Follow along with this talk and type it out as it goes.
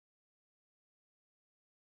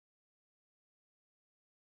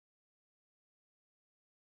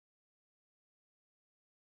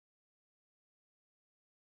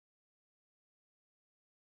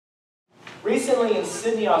Recently in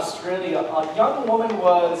Sydney, Australia, a young woman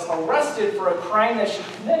was arrested for a crime that she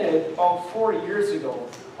committed about 4 years ago.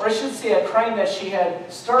 Or I should say a crime that she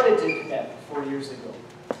had started to commit 4 years ago.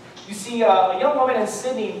 You see, a young woman in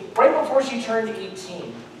Sydney, right before she turned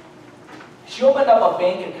 18, she opened up a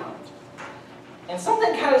bank account. And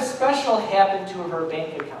something kind of special happened to her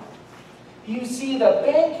bank account. You see, the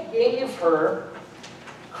bank gave her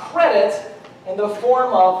credit in the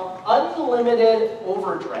form of unlimited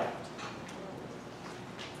overdraft.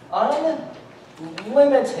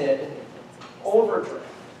 Unlimited overdraft.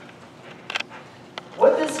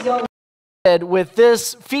 What this young did with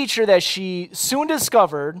this feature that she soon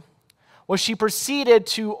discovered was she proceeded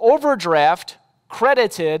to overdraft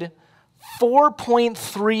credited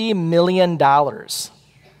 $4.3 million.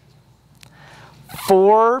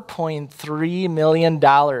 $4.3 million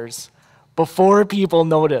before people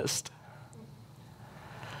noticed.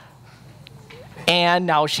 And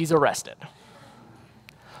now she's arrested.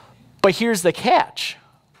 But here's the catch.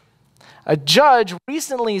 A judge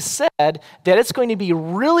recently said that it's going to be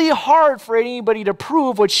really hard for anybody to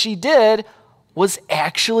prove what she did was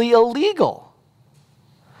actually illegal.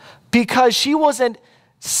 Because she wasn't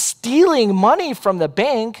stealing money from the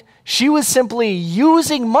bank, she was simply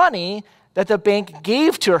using money that the bank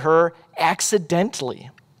gave to her accidentally.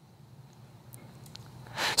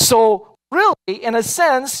 So really, in a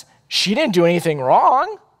sense, she didn't do anything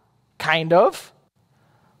wrong, kind of.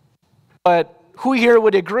 But who here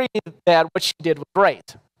would agree that what she did was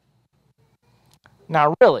right?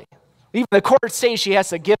 Not really. Even the courts say she has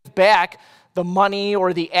to give back the money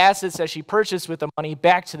or the assets that she purchased with the money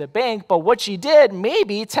back to the bank, but what she did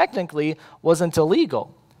maybe technically wasn't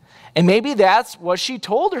illegal. And maybe that's what she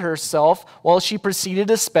told herself while she proceeded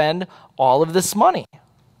to spend all of this money.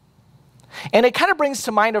 And it kind of brings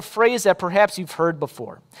to mind a phrase that perhaps you've heard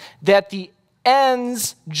before, that the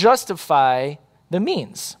ends justify the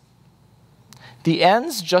means. The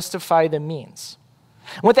ends justify the means.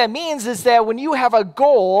 What that means is that when you have a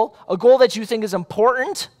goal that you think is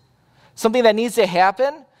important, something that needs to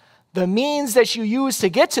happen, the means that you use to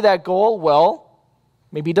get to that goal, well,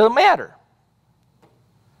 maybe it doesn't matter.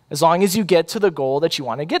 As long as you get to the goal that you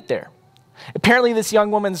want to get there. Apparently, this young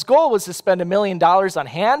woman's goal was to spend $1 million on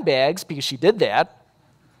handbags because she did that.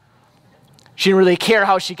 She didn't really care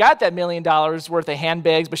how she got that $1 million worth of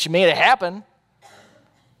handbags, but she made it happen.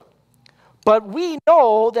 But we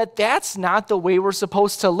know that that's not the way we're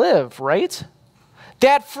supposed to live, right?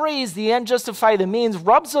 That phrase, the end justify the means,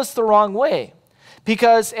 rubs us the wrong way.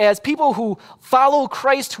 Because as people who follow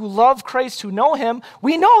Christ, who love Christ, who know Him,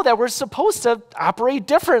 we know that we're supposed to operate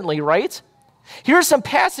differently, right? Here are some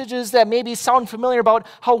passages that maybe sound familiar about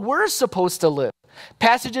how we're supposed to live.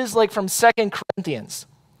 Passages like from 2 Corinthians.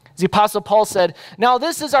 As the Apostle Paul said, "Now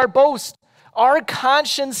this is our boast. Our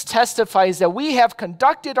conscience testifies that we have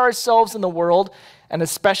conducted ourselves in the world, and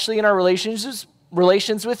especially in our relations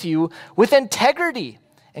with you, with integrity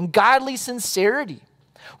and godly sincerity.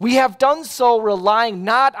 We have done so relying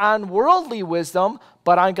not on worldly wisdom,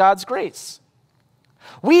 but on God's grace."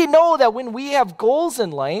 We know that when we have goals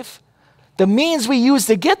in life, the means we use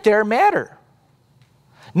to get there matter.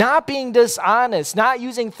 Not being dishonest, not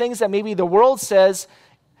using things that maybe the world says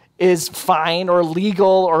is fine or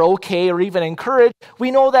legal or okay or even encouraged.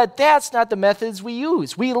 We know that that's not the methods we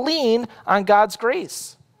use. We lean on God's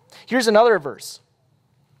grace. Here's another verse.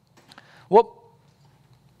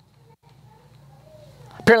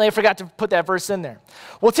 Apparently I forgot to put that verse in there.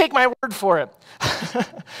 Well, take my word for it.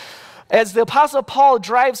 As the Apostle Paul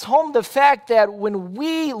drives home the fact that when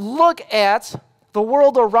we look at the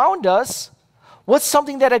world around us, what's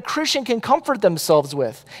something that a Christian can comfort themselves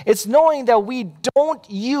with? It's knowing that we don't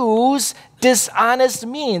use dishonest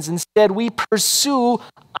means. Instead, we pursue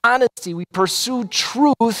honesty, we pursue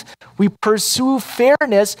truth, we pursue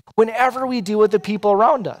fairness whenever we deal with the people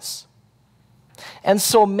around us. And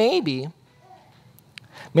so maybe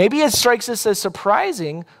it strikes us as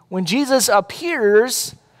surprising when Jesus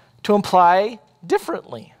appears to imply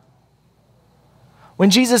differently.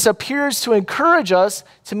 When Jesus appears to encourage us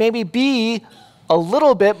to maybe be a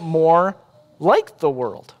little bit more like the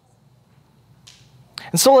world.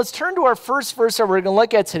 And so let's turn to our first verse that we're going to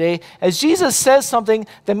look at today as Jesus says something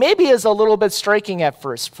that maybe is a little bit striking at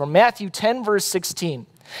first. From Matthew 10, verse 16.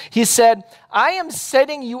 He said, "I am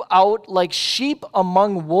setting you out like sheep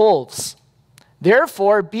among wolves.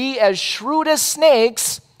 Therefore, be as shrewd as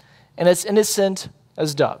snakes and as innocent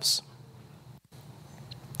as doves."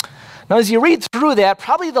 Now, as you read through that,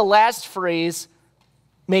 probably the last phrase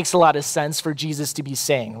makes a lot of sense for Jesus to be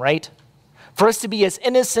saying, right? For us to be as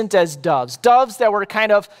innocent as doves. Doves that were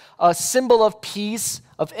kind of a symbol of peace,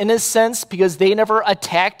 of innocence because they never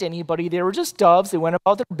attacked anybody. They were just doves. They went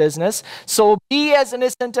about their business. So be as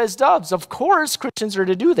innocent as doves. Of course, Christians are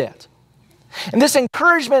to do that. And this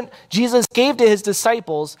encouragement Jesus gave to his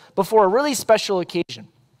disciples before a really special occasion.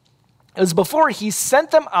 It was before he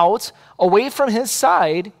sent them out away from his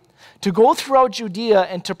side to go throughout Judea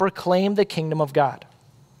and to proclaim the kingdom of God.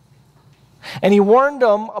 And he warned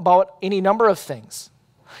them about any number of things.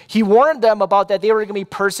 He warned them about that they were going to be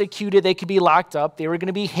persecuted, they could be locked up, they were going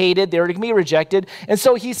to be hated, they were going to be rejected. And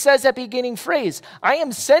so he says that beginning phrase, I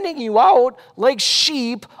am sending you out like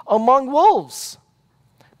sheep among wolves.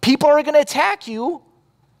 People are going to attack you,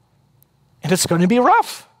 and it's going to be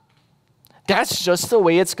rough. That's just the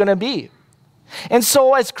way it's going to be. And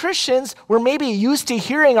so as Christians, we're maybe used to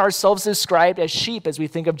hearing ourselves described as sheep as we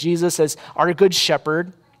think of Jesus as our good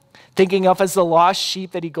shepherd, thinking of as the lost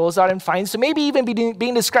sheep that he goes out and finds. So maybe even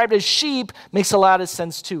being described as sheep makes a lot of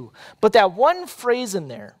sense too. But that one phrase in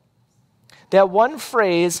there, that one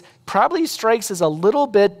phrase probably strikes as a little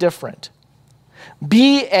bit different.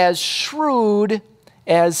 Be as shrewd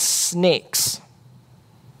as snakes.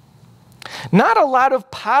 Not a lot of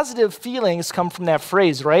positive feelings come from that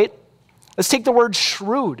phrase, right? Let's take the word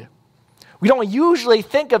shrewd. We don't usually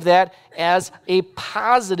think of that as a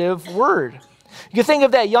positive word. You can think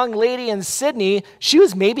of that young lady in Sydney. She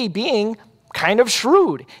was maybe being kind of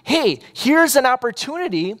shrewd. Hey, here's an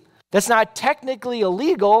opportunity that's not technically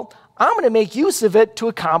illegal. I'm going to make use of it to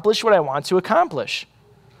accomplish what I want to accomplish,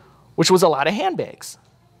 which was a lot of handbags.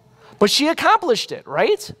 But she accomplished it,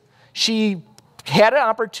 right? She had an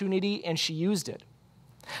opportunity and she used it.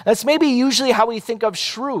 That's maybe usually how we think of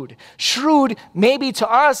shrewd. Shrewd, maybe to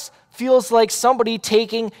us, feels like somebody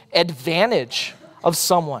taking advantage of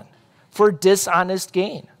someone for dishonest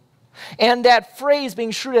gain. And that phrase,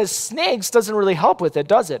 being shrewd as snakes, doesn't really help with it,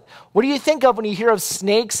 does it? What do you think of when you hear of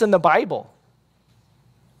snakes in the Bible?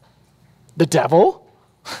 The devil,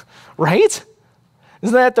 right?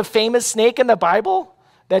 Isn't that the famous snake in the Bible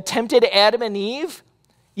that tempted Adam and Eve?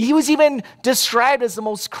 He was even described as the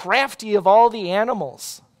most crafty of all the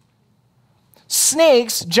animals.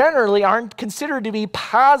 Snakes generally aren't considered to be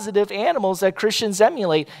positive animals that Christians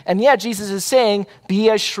emulate, and yet Jesus is saying, be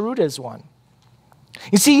as shrewd as one.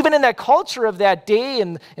 You see, even in that culture of that day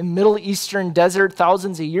in Middle Eastern desert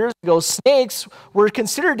thousands of years ago, snakes were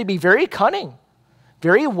considered to be very cunning,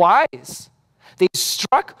 very wise. They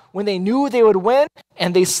struck when they knew they would win,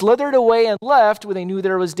 and they slithered away and left when they knew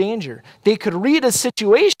there was danger. They could read a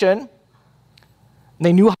situation, and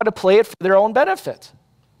they knew how to play it for their own benefit.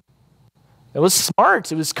 It was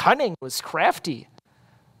smart, it was cunning, it was crafty.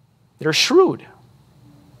 They're shrewd.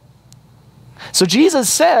 So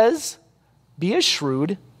Jesus says, be as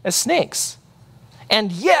shrewd as snakes.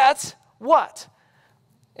 And yet, what?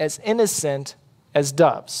 As innocent as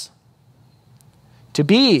doves. To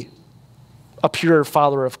be a pure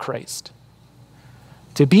follower of Christ.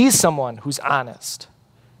 To be someone who's honest.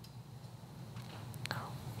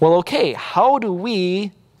 Well, okay, how do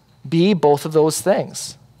we be both of those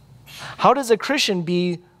things? How does a Christian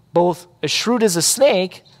be both as shrewd as a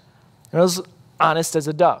snake and as honest as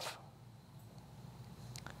a dove?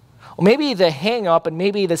 Well, maybe the hang-up and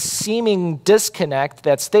maybe the seeming disconnect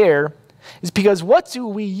that's there is because what do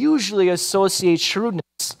we usually associate shrewdness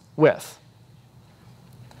with?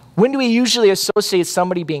 When do we usually associate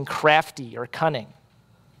somebody being crafty or cunning?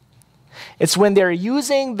 It's when they're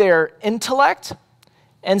using their intellect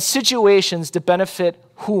and situations to benefit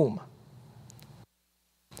whom?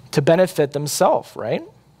 To benefit themselves, right?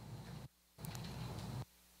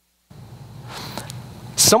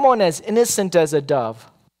 Someone as innocent as a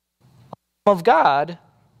dove of God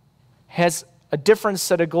has a different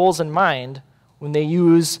set of goals in mind when they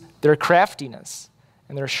use their craftiness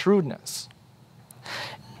and their shrewdness.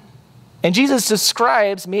 And Jesus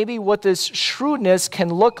describes maybe what this shrewdness can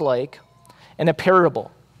look like in a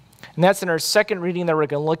parable. And that's in our second reading that we're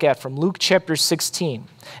going to look at from Luke chapter 16.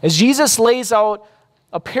 As Jesus lays out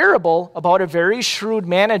a parable about a very shrewd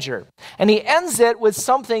manager. And he ends it with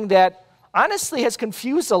something that honestly has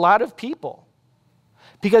confused a lot of people.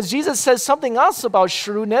 Because Jesus says something else about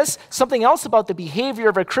shrewdness, something else about the behavior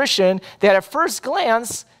of a Christian that at first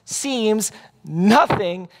glance seems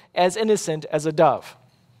nothing as innocent as a dove.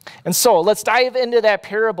 And so let's dive into that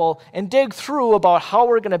parable and dig through about how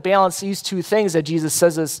we're going to balance these two things that Jesus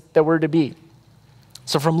says that we're to be.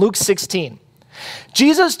 So from Luke 16,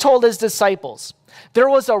 Jesus told his disciples, there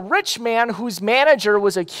was a rich man whose manager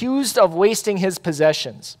was accused of wasting his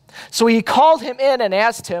possessions. So he called him in and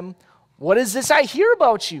asked him, what is this I hear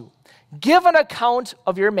about you? Give an account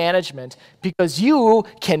of your management, because you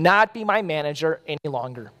cannot be my manager any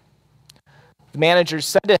longer. The manager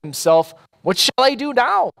said to himself, What shall I do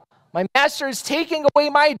now? My master is taking away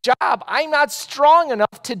my job. I'm not strong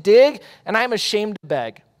enough to dig, and I'm ashamed to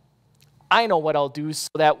beg. I know what I'll do so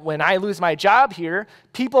that when I lose my job here,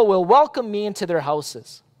 people will welcome me into their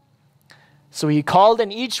houses." So he called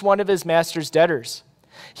in each one of his master's debtors.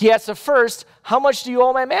 He asked the first, "How much do you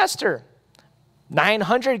owe my master?"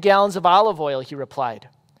 900 gallons of olive oil, he replied.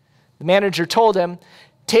 The manager told him,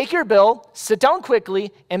 "Take your bill, sit down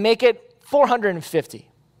quickly, and make it 450.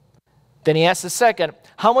 Then he asked the second,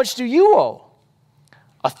 "How much do you owe?"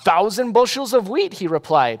 1,000 bushels of wheat, he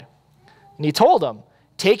replied. And he told him,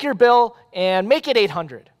 "Take your bill and make it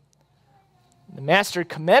 800. The master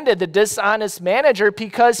commended the dishonest manager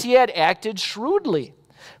because he had acted shrewdly.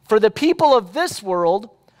 For the people of this world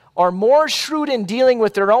are more shrewd in dealing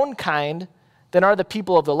with their own kind than are the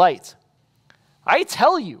people of the light. I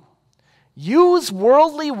tell you, use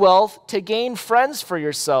worldly wealth to gain friends for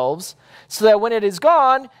yourselves, so that when it is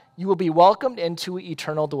gone, you will be welcomed into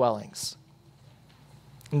eternal dwellings."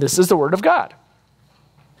 And this is the word of God.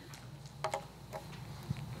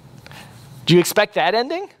 Do you expect that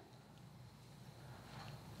ending?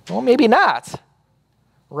 Well, maybe not,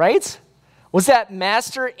 right? Was that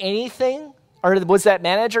master anything, or was that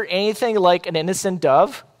manager anything like an innocent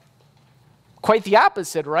dove? Quite the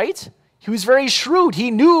opposite, right? He was very shrewd.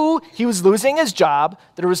 He knew he was losing his job.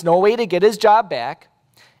 There was no way to get his job back.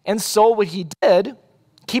 And so what he did,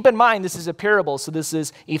 keep in mind, this is a parable, so this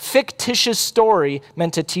is a fictitious story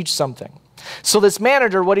meant to teach something. So this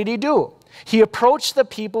manager, what did he do? He approached the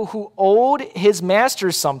people who owed his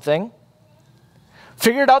master something,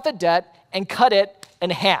 figured out the debt, and cut it in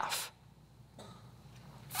half.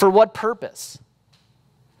 For what purpose?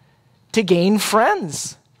 To gain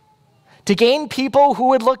friends. To gain people who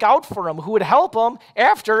would look out for him, who would help him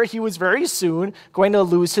after he was very soon going to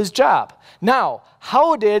lose his job. Now,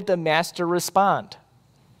 how did the master respond?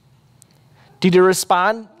 Did he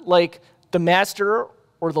respond like the master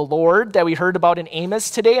or the Lord that we heard about in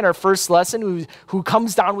Amos today in our first lesson, who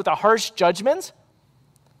comes down with a harsh judgment?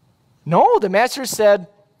 No, the master said,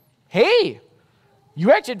 "Hey,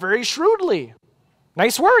 you acted very shrewdly.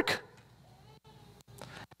 Nice work."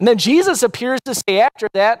 And then Jesus appears to say after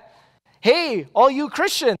that, "Hey, all you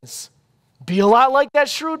Christians, be a lot like that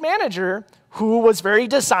shrewd manager who was very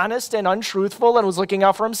dishonest and untruthful and was looking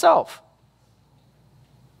out for himself."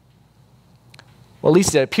 Well, at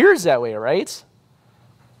least it appears that way, right?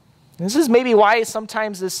 This is maybe why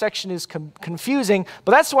sometimes this section is confusing,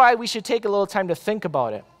 but that's why we should take a little time to think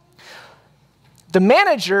about it. The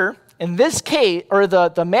manager in this case, or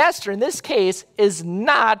the master in this case, is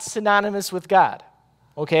not synonymous with God,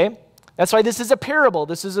 okay? That's why this is a parable.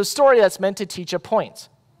 This is a story that's meant to teach a point.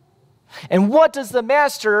 And what does the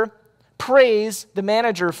master praise the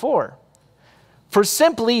manager for? For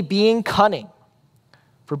simply being cunning,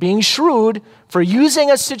 for being shrewd, for using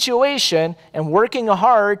a situation and working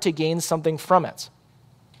hard to gain something from it.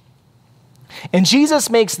 And Jesus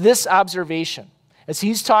makes this observation as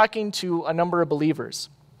he's talking to a number of believers.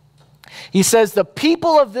 He says, the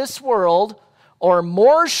people of this world are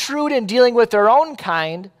more shrewd in dealing with their own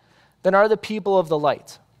kind than are the people of the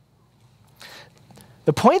light.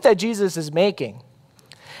 The point that Jesus is making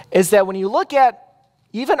is that when you look at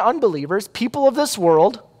even unbelievers, people of this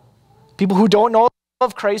world, people who don't know the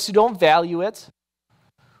love of Christ, who don't value it,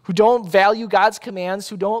 who don't value God's commands,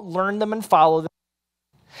 who don't learn them and follow them,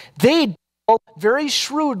 they deal very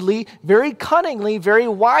shrewdly, very cunningly, very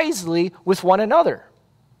wisely with one another.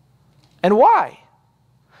 And why?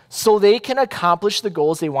 So they can accomplish the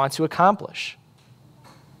goals they want to accomplish.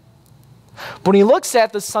 But when he looks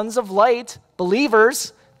at the sons of light,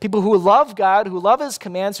 believers, people who love God, who love his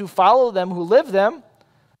commands, who follow them, who live them,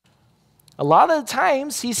 a lot of the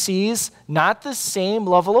times he sees not the same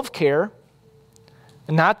level of care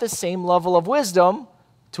and not the same level of wisdom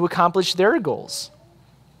to accomplish their goals.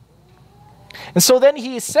 And so then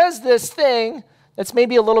he says this thing that's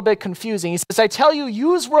maybe a little bit confusing. He says, I tell you,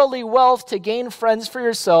 use worldly wealth to gain friends for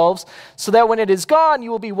yourselves, so that when it is gone,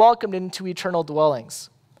 you will be welcomed into eternal dwellings.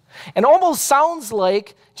 And almost sounds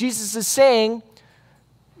like Jesus is saying,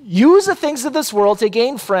 use the things of this world to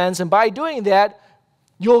gain friends, and by doing that,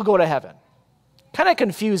 you'll go to heaven. Kind of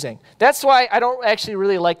confusing. That's why I don't actually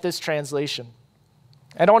really like this translation.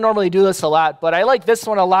 I don't normally do this a lot, but I like this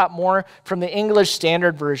one a lot more from the English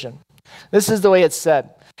Standard Version. This is the way it's said.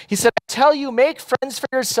 He said, I tell you, make friends for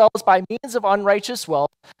yourselves by means of unrighteous wealth,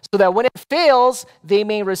 so that when it fails, they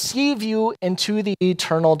may receive you into the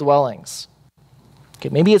eternal dwellings. Okay,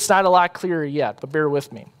 maybe it's not a lot clearer yet, but bear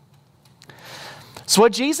with me. So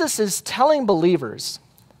what Jesus is telling believers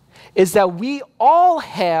is that we all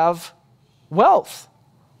have wealth.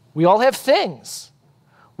 We all have things.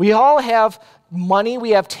 We all have money, we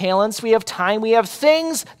have talents, we have time, we have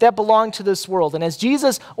things that belong to this world. And as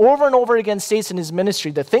Jesus over and over again states in his ministry,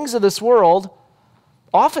 the things of this world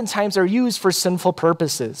oftentimes are used for sinful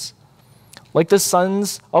purposes, like the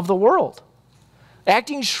sons of the world.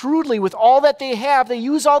 Acting shrewdly with all that they have, they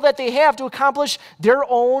use all that they have to accomplish their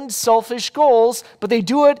own selfish goals, but they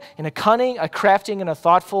do it in a cunning, a crafting, and a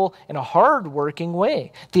thoughtful, and a hard-working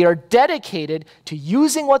way. They are dedicated to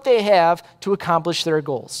using what they have to accomplish their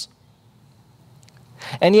goals.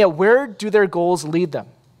 And yet, where do their goals lead them?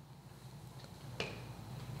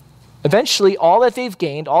 Eventually, all that they've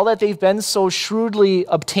gained, all that they've been so shrewdly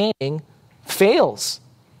obtaining, fails.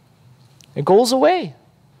 It goes away.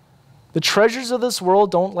 The treasures of this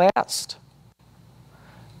world don't last.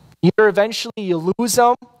 Either eventually you lose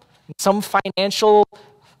them in some financial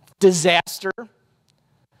disaster.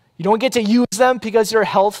 You don't get to use them because your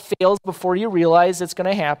health fails before you realize it's going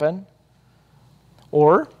to happen.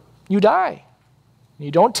 Or you die.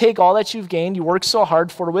 You don't take all that you've gained, you work so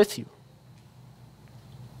hard for with you.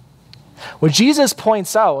 What Jesus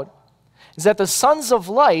points out is that the sons of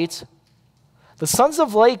light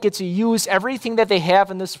get to use everything that they have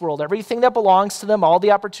in this world, everything that belongs to them, all the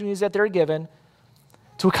opportunities that they're given,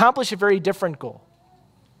 to accomplish a very different goal.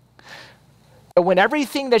 But when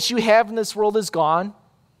everything that you have in this world is gone,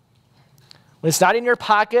 when it's not in your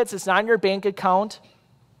pockets, it's not in your bank account,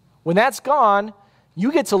 when that's gone,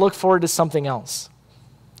 you get to look forward to something else.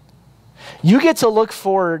 You get to look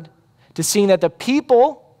forward to seeing that the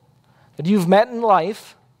people that you've met in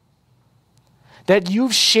life, that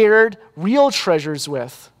you've shared real treasures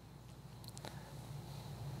with,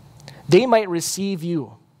 they might receive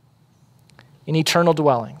you in eternal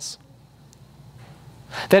dwellings.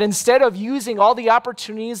 That instead of using all the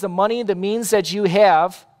opportunities, the money, the means that you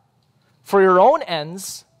have for your own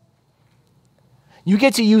ends, you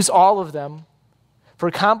get to use all of them for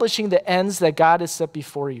accomplishing the ends that God has set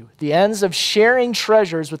before you, the ends of sharing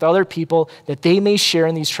treasures with other people that they may share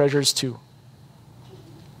in these treasures too.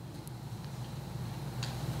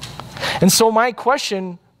 And so my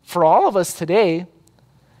question for all of us today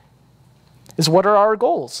is, what are our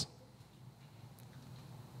goals?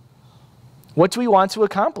 What do we want to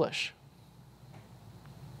accomplish?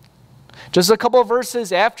 Just a couple of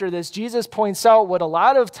verses after this, Jesus points out what a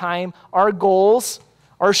lot of time our goals,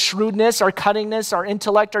 our shrewdness, our cunningness, our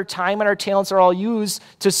intellect, our time, and our talents are all used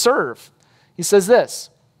to serve. He says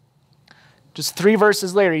this, just 3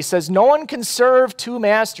 verses later, he says, "No one can serve 2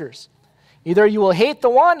 masters. Either you will hate the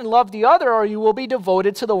one and love the other, or you will be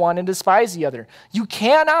devoted to the one and despise the other. You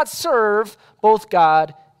cannot serve both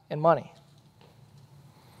God and money."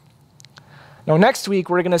 Now, next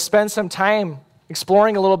week, we're going to spend some time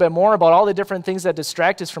exploring a little bit more about all the different things that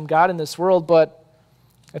distract us from God in this world, but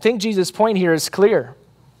I think Jesus' point here is clear.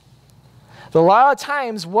 A lot of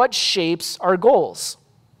times, what shapes our goals?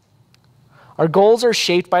 Our goals are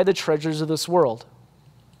shaped by the treasures of this world.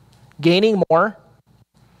 Gaining more,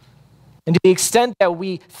 and to the extent that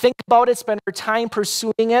we think about it, spend our time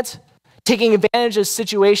pursuing it, taking advantage of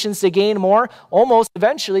situations to gain more, almost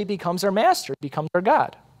eventually becomes our master, becomes our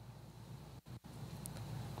God.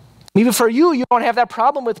 Even for you, you don't have that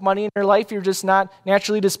problem with money in your life. You're just not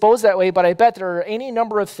naturally disposed that way, but I bet there are any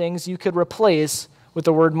number of things you could replace with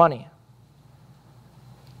the word money.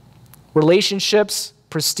 Relationships,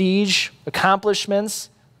 prestige, accomplishments.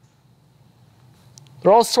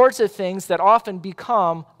 There are all sorts of things that often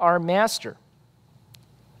become our master.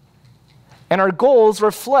 And our goals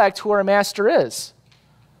reflect who our master is.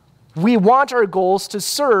 We want our goals to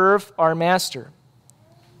serve our master.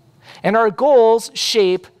 And our goals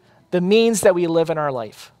shape the means that we live in our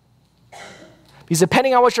life. Because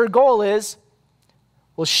depending on what your goal is,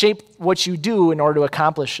 will shape what you do in order to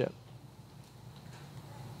accomplish it.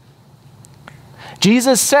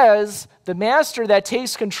 Jesus says the master that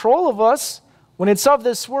takes control of us, when it's of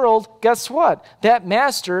this world, guess what? That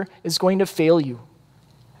master is going to fail you.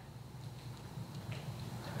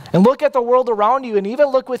 And look at the world around you, and even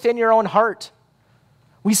look within your own heart.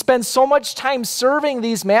 We spend so much time serving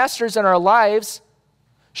these masters in our lives,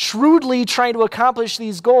 shrewdly trying to accomplish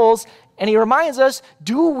these goals, and he reminds us,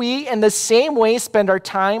 do we in the same way spend our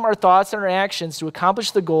time, our thoughts, and our actions to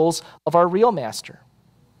accomplish the goals of our real master?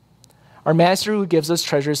 Our master who gives us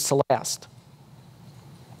treasures to last.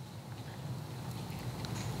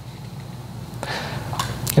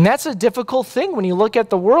 And that's a difficult thing when you look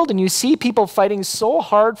at the world and you see people fighting so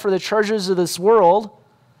hard for the treasures of this world.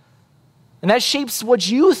 And that shapes what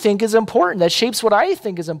you think is important. That shapes what I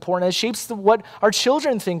think is important. That shapes what our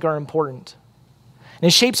children think are important. And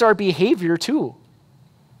it shapes our behavior too.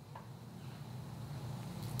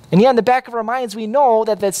 And yet in the back of our minds, we know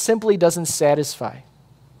that that simply doesn't satisfy.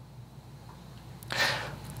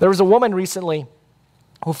 There was a woman recently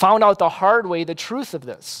who found out the hard way the truth of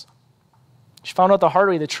this. She found out the hard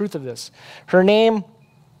way the truth of this. Her name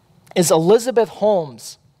is Elizabeth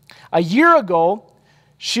Holmes. A year ago,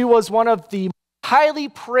 she was one of the highly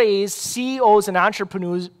praised CEOs and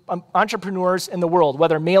entrepreneurs in the world,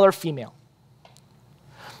 whether male or female.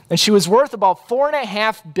 And she was worth about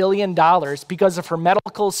 $4.5 billion because of her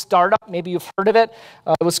medical startup. Maybe you've heard of it.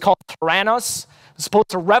 It was called Theranos. It was supposed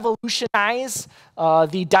to revolutionize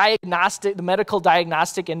the medical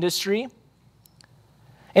diagnostic industry.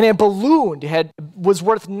 And it ballooned. It was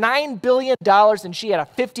worth $9 billion, and she had a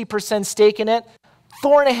 50% stake in it.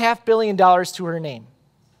 $4.5 billion to her name.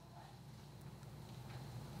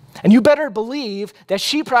 And you better believe that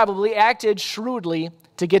she probably acted shrewdly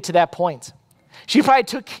to get to that point. She probably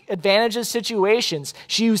took advantage of situations.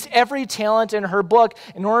 She used every talent in her book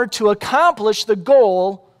in order to accomplish the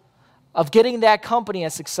goal of getting that company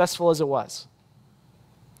as successful as it was.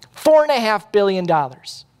 $4.5 billion.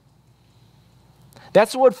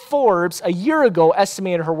 That's what Forbes a year ago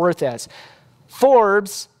estimated her worth as.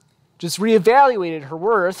 Forbes just reevaluated her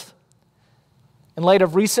worth in light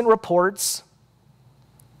of recent reports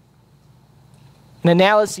and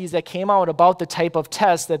analyses that came out about the type of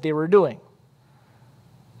tests that they were doing.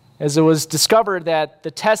 As it was discovered that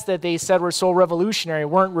the tests that they said were so revolutionary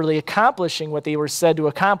weren't really accomplishing what they were said to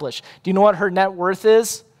accomplish. Do you know what her net worth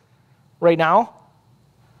is right now?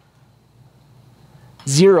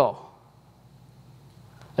 Zero.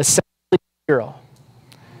 Essentially zero.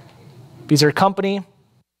 Because her company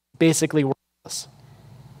basically worthless.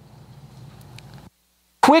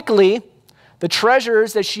 Quickly, the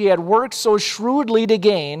treasures that she had worked so shrewdly to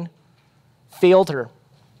gain failed her,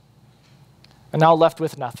 and now left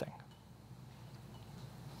with nothing.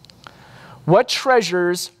 What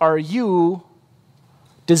treasures are you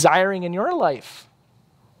desiring in your life?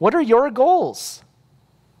 What are your goals?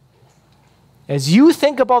 As you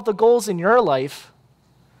think about the goals in your life,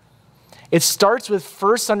 it starts with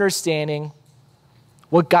first understanding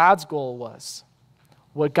what God's goal was.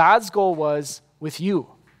 What God's goal was with you.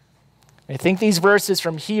 I think these verses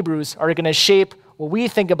from Hebrews are going to shape what we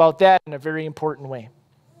think about that in a very important way.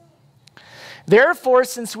 Therefore,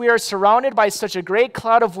 since we are surrounded by such a great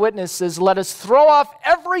cloud of witnesses, let us throw off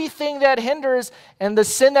everything that hinders and the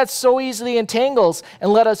sin that so easily entangles,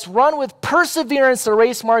 and let us run with perseverance the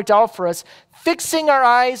race marked out for us, fixing our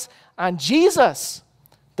eyes on Jesus,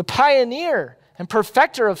 the pioneer and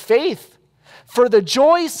perfecter of faith. For the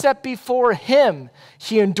joy set before him,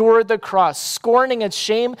 he endured the cross, scorning its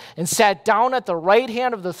shame, and sat down at the right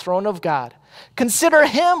hand of the throne of God. Consider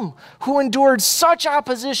him who endured such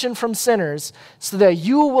opposition from sinners, so that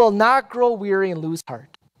you will not grow weary and lose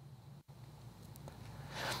heart.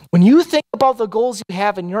 When you think about the goals you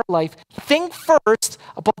have in your life, think first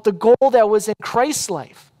about the goal that was in Christ's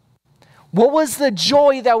life. What was the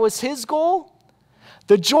joy that was his goal?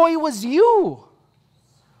 The joy was you.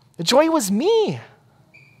 The joy was me.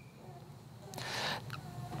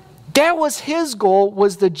 That was his goal,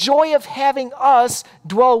 was the joy of having us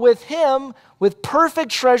dwell with him with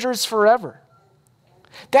perfect treasures forever.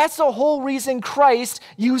 That's the whole reason Christ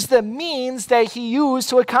used the means that he used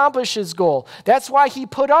to accomplish his goal. That's why he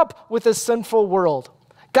put up with a sinful world.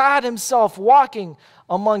 God himself walking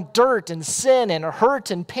among dirt and sin and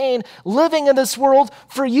hurt and pain, living in this world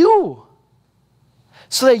for you,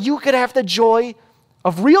 so that you could have the joy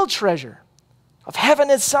of real treasure, of heaven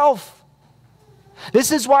itself.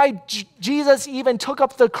 This is why Jesus even took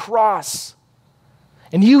up the cross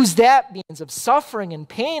and used that means of suffering and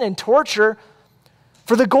pain and torture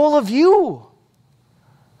for the goal of you,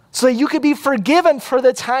 so that you could be forgiven for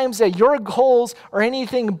the times that your goals are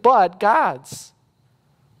anything but God's,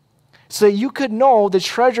 so that you could know the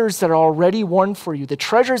treasures that are already won for you, the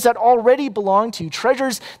treasures that already belong to you,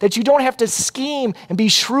 treasures that you don't have to scheme and be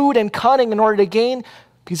shrewd and cunning in order to gain,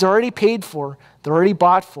 because they're already paid for, they're already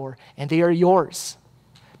bought for, and they are yours,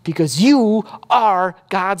 because you are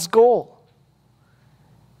God's goal.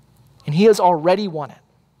 And he has already won it.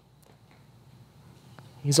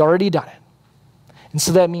 He's already done it. And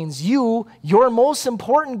so that means your most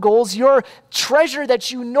important goals, your treasure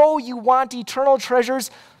that you know you want, eternal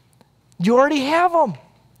treasures, you already have them.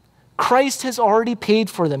 Christ has already paid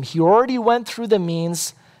for them. He already went through the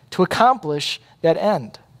means to accomplish that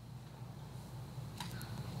end.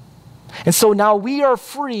 And so now we are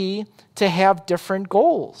free to have different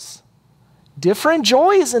goals, different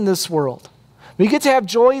joys in this world. We get to have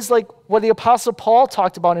joys like what the Apostle Paul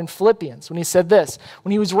talked about in Philippians when he said this,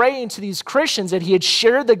 when he was writing to these Christians that he had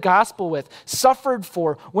shared the gospel with, suffered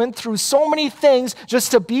for, went through so many things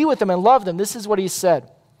just to be with them and love them. This is what he said.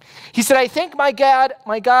 He said, I thank my God,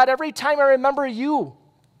 every time I remember you,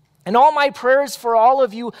 And all my prayers for all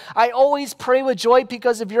of you, I always pray with joy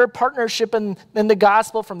because of your partnership in the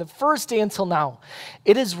gospel from the first day until now.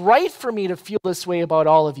 It is right for me to feel this way about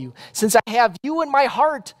all of you, since I have you in my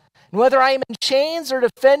heart. And whether I am in chains or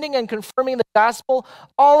defending and confirming the gospel,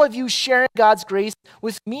 all of you sharing God's grace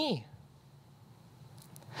with me.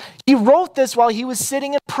 He wrote this while he was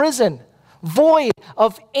sitting in prison, void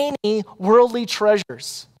of any worldly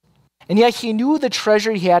treasures. And yet he knew the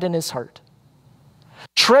treasure he had in his heart.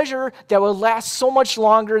 Treasure that would last so much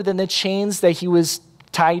longer than the chains that he was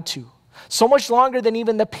tied to. So much longer than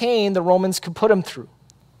even the pain the Romans could put him through.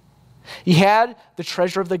 He had the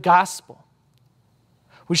treasure of the gospel,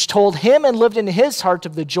 which told him and lived in his heart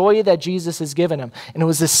of the joy that Jesus has given him. And it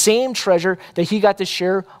was the same treasure that he got to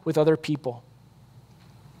share with other people.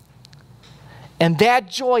 And that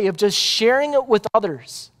joy of just sharing it with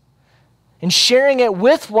others and sharing it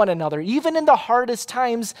with one another, even in the hardest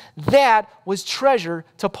times, that was treasure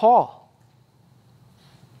to Paul.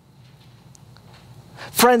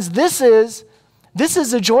 Friends, this is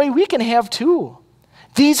a joy we can have too.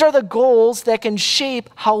 These are the goals that can shape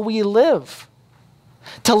how we live.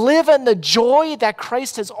 To live in the joy that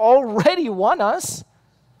Christ has already won us,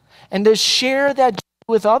 and to share that joy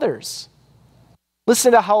with others.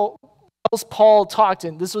 Listen to how else Paul talked,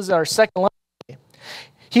 and this was our second lesson.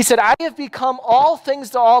 He said, I have become all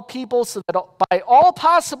things to all people so that by all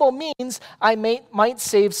possible means I might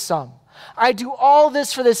save some. I do all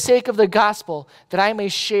this for the sake of the gospel, that I may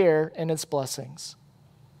share in its blessings.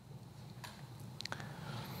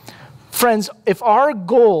 Friends, if our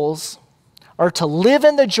goals are to live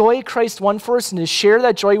in the joy Christ won for us and to share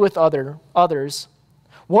that joy with others,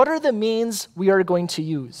 what are the means we are going to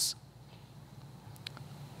use?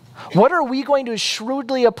 What are we going to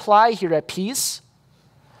shrewdly apply here at Peace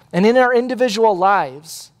and in our individual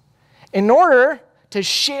lives in order to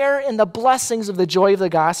share in the blessings of the joy of the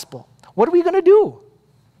gospel? What are we going to do?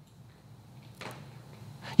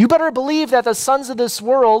 You better believe that the sons of this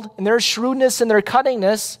world, in their shrewdness and their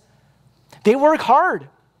cunningness, they work hard.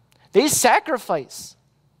 They sacrifice.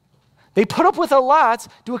 They put up with a lot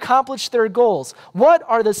to accomplish their goals. What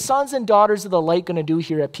are the sons and daughters of the light going to do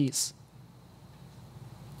here at Peace?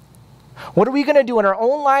 What are we going to do in our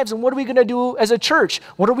own lives, and what are we going to do as a church?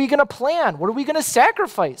 What are we going to plan? What are we going to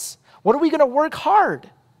sacrifice? What are we going to work hard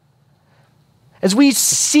as we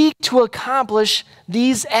seek to accomplish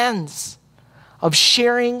these ends of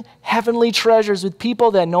sharing heavenly treasures with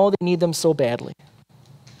people that know they need them so badly?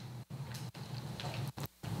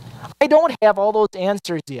 I don't have all those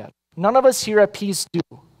answers yet. None of us here at Peace do.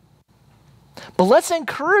 But let's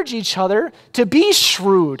encourage each other to be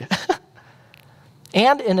shrewd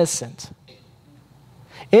and innocent.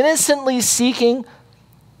 Innocently seeking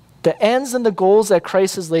the ends and the goals that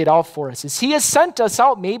Christ has laid out for us. As he has sent us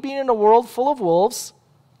out, maybe in a world full of wolves,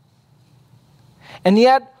 and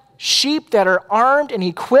yet sheep that are armed and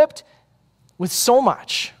equipped with so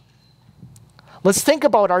much. Let's think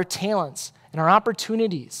about our talents and our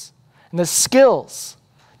opportunities and the skills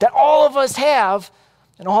that all of us have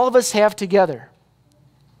and all of us have together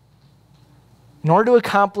in order to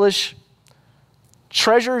accomplish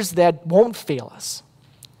treasures that won't fail us.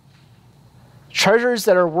 Treasures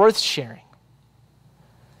that are worth sharing.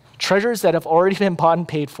 Treasures that have already been bought and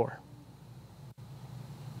paid for.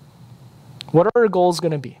 What are our goals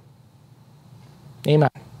going to be? Amen.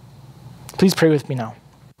 Please pray with me now.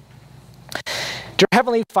 Dear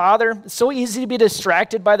Heavenly Father, it's so easy to be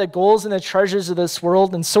distracted by the goals and the treasures of this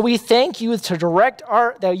world, and so we thank you that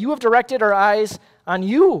you have directed our eyes on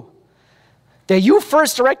you. That you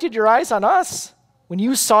first directed your eyes on us when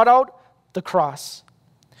you sought out the cross.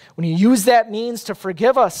 When you used that means to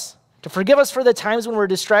forgive us for the times when we're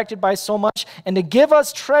distracted by so much, and to give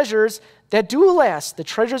us treasures that do last, the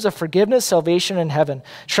treasures of forgiveness, salvation, and heaven,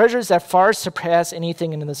 treasures that far surpass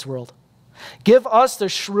anything in this world. Give us the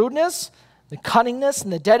shrewdness, the cunningness,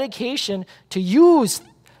 and the dedication to use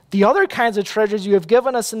the other kinds of treasures you have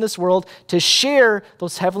given us in this world to share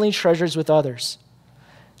those heavenly treasures with others.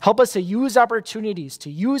 Help us to use opportunities,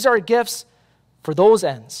 to use our gifts for those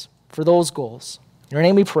ends, for those goals. In your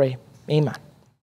name we pray. Amen.